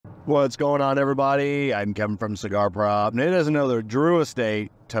What's going on, everybody? I'm Kevin from Cigar Prop, and it is another Drew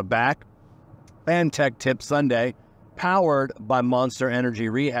Estate Tabak and Tech Tip Sunday, powered by Monster Energy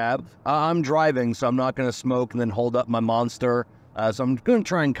Rehab. I'm driving, so I'm not going to smoke and then hold up my Monster, so I'm going to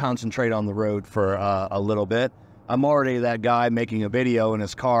try and concentrate on the road for a little bit. I'm already that guy making a video in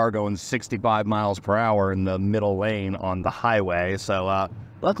his car going 65 miles per hour in the middle lane on the highway, so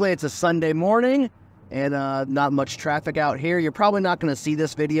luckily it's a Sunday morning, and not much traffic out here. You're probably not going to see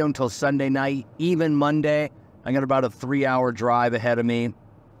this video until Sunday night, even Monday. I got about a 3-hour drive ahead of me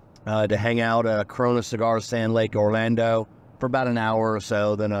to hang out at Corona Cigars, Sand Lake, Orlando for about an hour or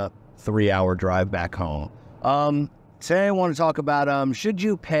so, then a 3-hour drive back home. Today I want to talk about should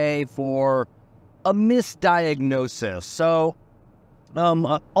you pay for a misdiagnosis? So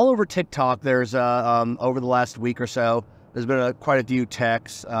all over TikTok, there's over the last week or so, there's been quite a few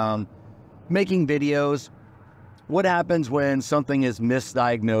techs making videos. What happens when something is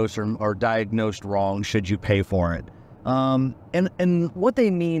misdiagnosed or diagnosed wrong? Should you pay for it? And what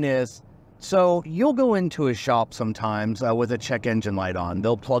they mean is, so you'll go into a shop sometimes with a check engine light on.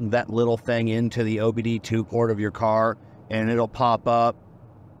 They'll plug that little thing into the OBD2 port of your car, and it'll pop up.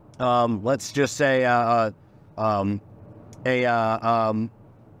 Let's just say what do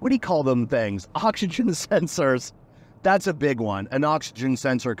you call them things? Oxygen sensors. That's a big one. An oxygen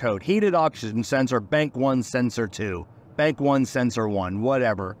sensor code. Heated oxygen sensor, bank 1, sensor 2. Bank 1, sensor 1,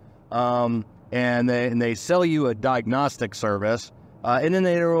 whatever. And they sell you a diagnostic service, and then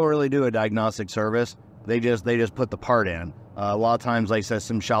they don't really do a diagnostic service. They just put the part in. A lot of times, like I said,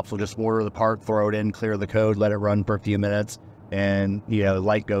 some shops will just order the part, throw it in, clear the code, let it run for a few minutes, and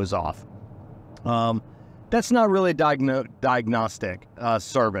light goes off. That's not really diagnostic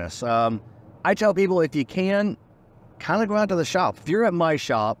service. I tell people, if you can, kind of go out to the shop. If you're at my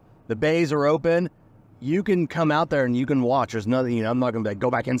shop, the bays are open, you can come out there and you can watch. There's nothing, I'm not going to be like,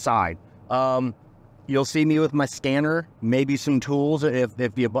 go back inside. You'll see me with my scanner, maybe some tools if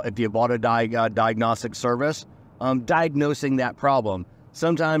you bought a diagnostic service, diagnosing that problem.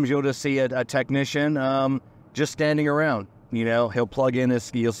 Sometimes you'll just see a technician just standing around. He'll plug in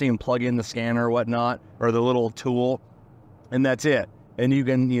you'll see him plug in the scanner or whatnot, or the little tool, and that's it. And you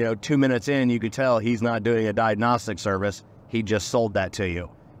can, 2 minutes in, you could tell he's not doing a diagnostic service. He just sold that to you.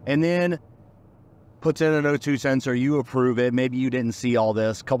 And then puts in an O2 sensor, you approve it. Maybe you didn't see all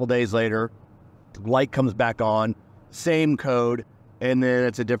this. A couple days later, light comes back on, same code, and then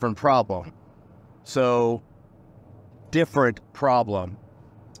it's a different problem. So, different problem.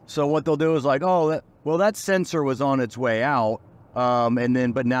 So what they'll do is like, that sensor was on its way out.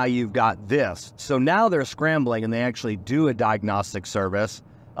 But now you've got this. So now they're scrambling and they actually do a diagnostic service,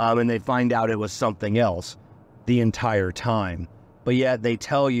 and they find out it was something else the entire time. But yet they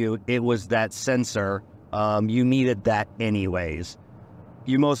tell you it was that sensor. You needed that anyways.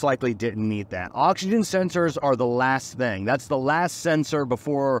 You most likely didn't need that. Oxygen sensors are the last thing. That's the last sensor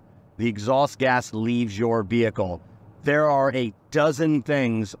before the exhaust gas leaves your vehicle. There are a dozen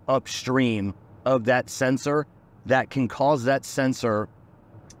things upstream of that sensor that can cause that sensor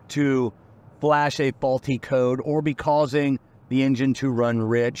to flash a faulty code or be causing the engine to run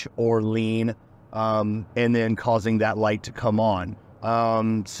rich or lean, and then causing that light to come on.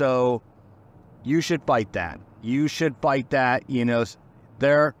 So you should fight that. You should fight that.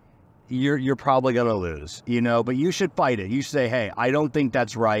 You're probably going to lose, but you should fight it. You should say, hey, I don't think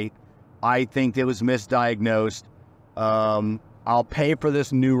that's right. I think it was misdiagnosed. I'll pay for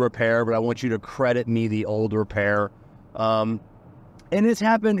this new repair, but I want you to credit me the old repair. And it's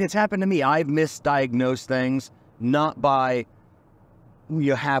happened to me. I've misdiagnosed things, not by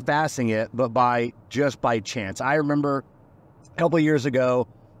half-assing it, but just by chance. I remember a couple of years ago,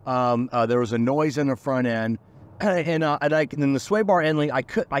 there was a noise in the front end, and in the sway bar end link,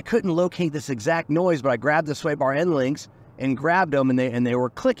 I couldn't locate this exact noise, but I grabbed the sway bar end links and grabbed them, and they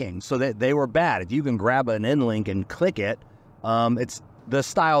were clicking, so that they were bad. If you can grab an end link and click it, it's the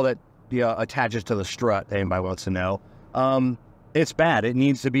style that attaches to the strut. Anybody wants to know? It's bad. It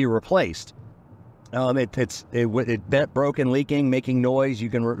needs to be replaced. It bent, broken, leaking, making noise.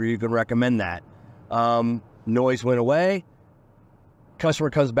 You can recommend that. Noise went away. Customer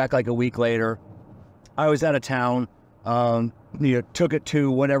comes back like a week later. I was out of town. Took it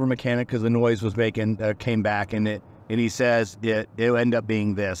to whatever mechanic because the noise was making. Came back and he says it'll end up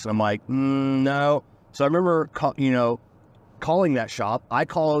being this. I'm like, no. So I remember calling that shop. I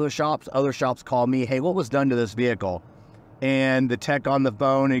call other shops call me, hey, what was done to this vehicle? And the tech on the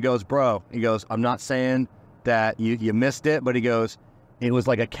phone, he goes, I'm not saying that you missed it, but he goes, it was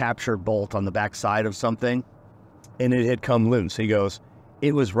like a captured bolt on the back side of something, and it had come loose. He goes,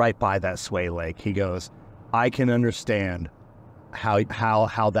 it was right by that sway leg. He goes, I can understand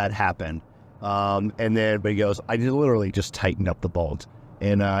how that happened. And then, but he goes, I literally just tightened up the bolt,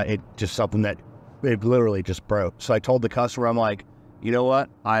 and it just something that it literally just broke. So I told the customer, I'm like, you know what?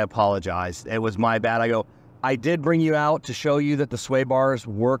 I apologize. It was my bad. I go, I did bring you out to show you that the sway bars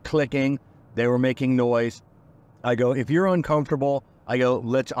were clicking. They were making noise. I go, if you're uncomfortable, I go,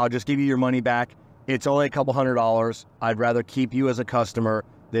 I'll just give you your money back. It's only a couple $100. I'd rather keep you as a customer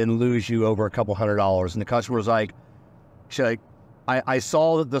than lose you over a couple $100. And the customer was like, I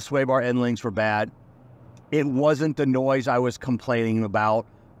saw that the sway bar end links were bad. It wasn't the noise I was complaining about.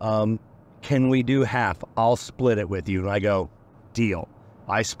 Can we do half? I'll split it with you. And I go, deal.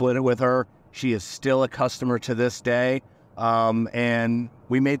 I split it with her. She is still a customer to this day. And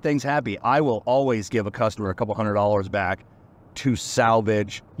we made things happy. I will always give a customer a couple $100 back to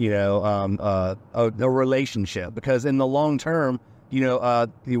salvage, a relationship, because in the long term,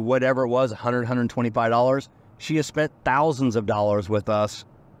 whatever it was, $100, $125, she has spent thousands of dollars with us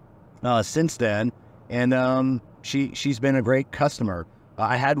since then, and she's been a great customer.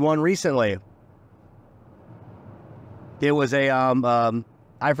 I had one recently. It was a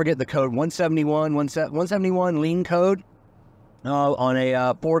I forget the code, 171 lean code on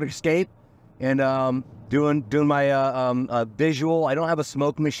a Ford Escape, and doing my visual. I don't have a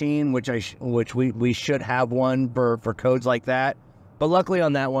smoke machine, which we should have one for codes like that. But luckily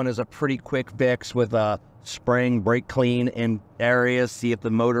on that one is a pretty quick fix with spraying brake clean in areas, see if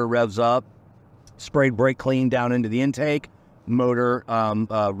the motor revs up. Sprayed brake clean down into the intake, motor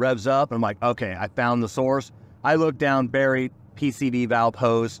revs up. I'm like, okay, I found the source. I look down, buried PCV valve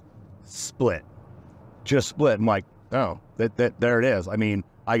hose, split, just split. I'm like, oh, there it is. I mean,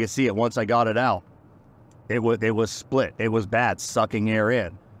 I could see it once I got it out. It was split. It was bad, sucking air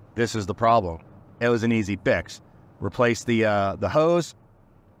in. This is the problem. It was an easy fix. Replaced the hose,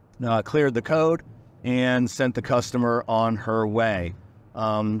 cleared the code, and sent the customer on her way.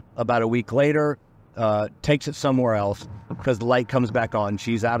 About a week later, takes it somewhere else because the light comes back on.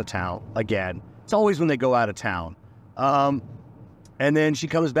 She's out of town again. It's always when they go out of town. And then she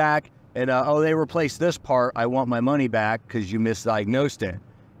comes back and, they replaced this part. I want my money back because you misdiagnosed it.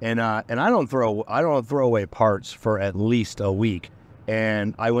 And I don't throw away parts for at least a week.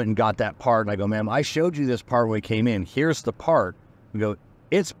 And I went and got that part, and I go, ma'am, I showed you this part when we came in. Here's the part. We go,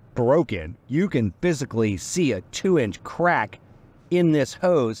 it's broken. You can physically see a 2-inch crack in this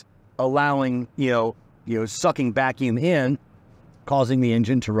hose, allowing, sucking vacuum in, causing the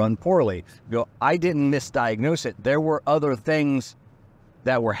engine to run poorly. We go, I didn't misdiagnose it. There were other things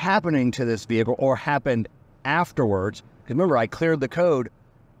that were happening to this vehicle or happened afterwards. Because remember, I cleared the code.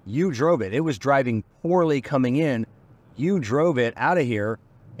 You drove it. It was driving poorly coming in. You drove it out of here,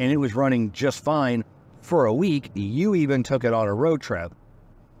 and it was running just fine for a week. You even took it on a road trip.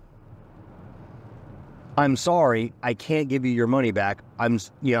 I'm sorry, I can't give you your money back.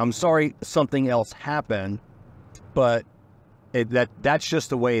 I'm sorry something else happened, but that's just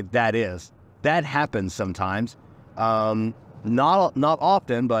the way that is. That happens sometimes. Not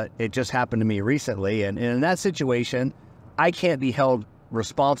often, but it just happened to me recently. And in that situation, I can't be held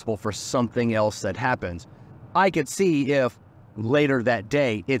responsible for something else that happens. I could see if later that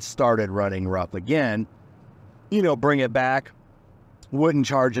day it started running rough again, bring it back, wouldn't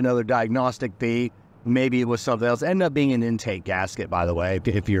charge another diagnostic fee. Maybe it was something else. Ended up being an intake gasket, by the way,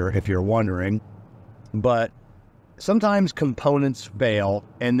 if you're wondering. But sometimes components fail,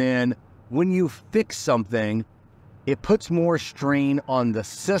 and then when you fix something, it puts more strain on the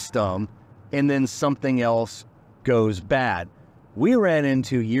system, and then something else goes bad. We ran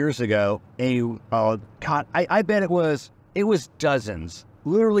into years ago I bet it was dozens,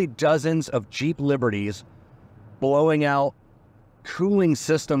 literally dozens of Jeep Liberties blowing out cooling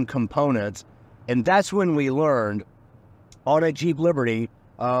system components. And that's when we learned on a Jeep Liberty,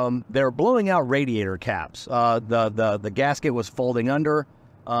 they're blowing out radiator caps. The gasket was folding under.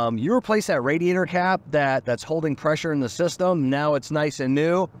 You replace that radiator cap that's holding pressure in the system. Now it's nice and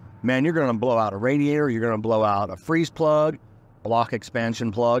new. Man, you're going to blow out a radiator. You're going to blow out a freeze plug, block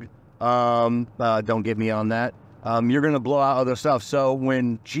expansion plug. Don't get me on that. You're going to blow out other stuff. So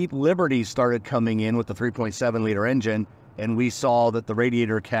when Jeep Liberty started coming in with the 3.7 liter engine, and we saw that the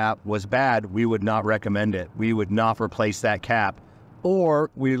radiator cap was bad, we would not recommend it. We would not replace that cap.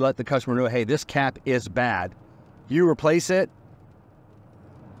 Or we let the customer know, hey, this cap is bad. You replace it,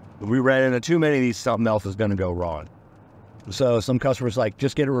 we ran into too many of these, something else is going to go wrong. So some customers like,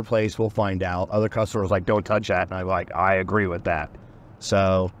 just get it replaced, we'll find out. Other customers like, don't touch that. And I'm like, I agree with that.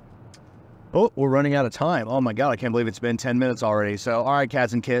 So, we're running out of time. Oh my God, I can't believe it's been 10 minutes already. So, all right,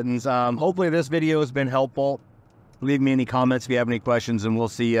 cats and kittens. Hopefully this video has been helpful. Leave me any comments if you have any questions, and we'll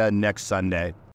see you next Sunday.